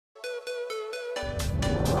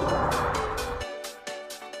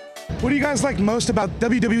What do you guys like most about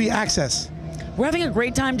WWE Axxess? We're having a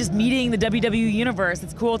great time just meeting the WWE Universe.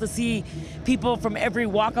 It's cool to see people from every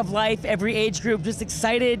walk of life, every age group, just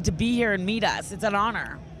excited to be here and meet us. It's an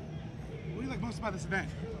honor. What do you like most about this event?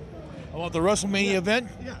 About the WrestleMania event?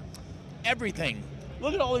 Yeah. Everything.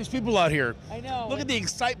 Look at all these people out here. I know. Look at the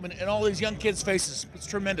excitement in all these young kids' faces. It's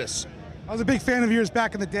tremendous. I was a big fan of yours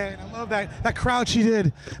back in the day, and I love that crouch she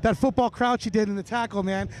did, that football crouch she did in the tackle,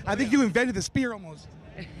 man. I think you invented the spear almost.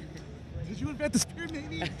 Did you invent the spear,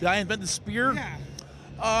 maybe? Did I invent the spear?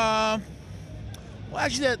 Yeah. Well,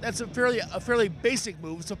 actually, that's a fairly basic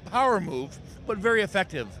move. It's a power move, but very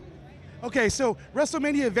effective. Okay, so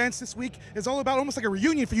WrestleMania events this week is all about almost like a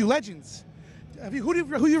reunion for you legends. Who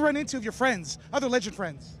do you run into of your friends, other legend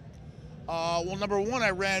friends? Well, number one,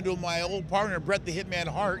 I ran into my old partner, Bret the Hitman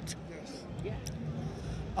Hart. Yeah.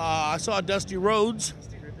 I saw Dusty Rhodes.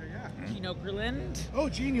 Gene Okerlund. Oh,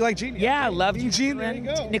 Gene, you like Gene? Yeah, I love Gene. There you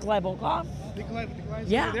go. Nikolai Volkov. Nikolai's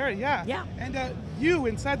Yeah. there, yeah. Yeah. And you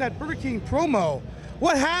inside that Burger King promo,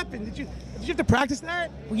 what happened? Did you have to practice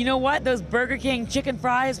that? Well, you know what? Those Burger King chicken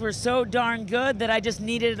fries were so darn good that I just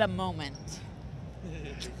needed a moment.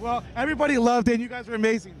 Well, everybody loved it, and you guys were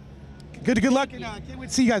amazing. Good luck, and can't wait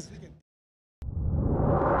to see you guys.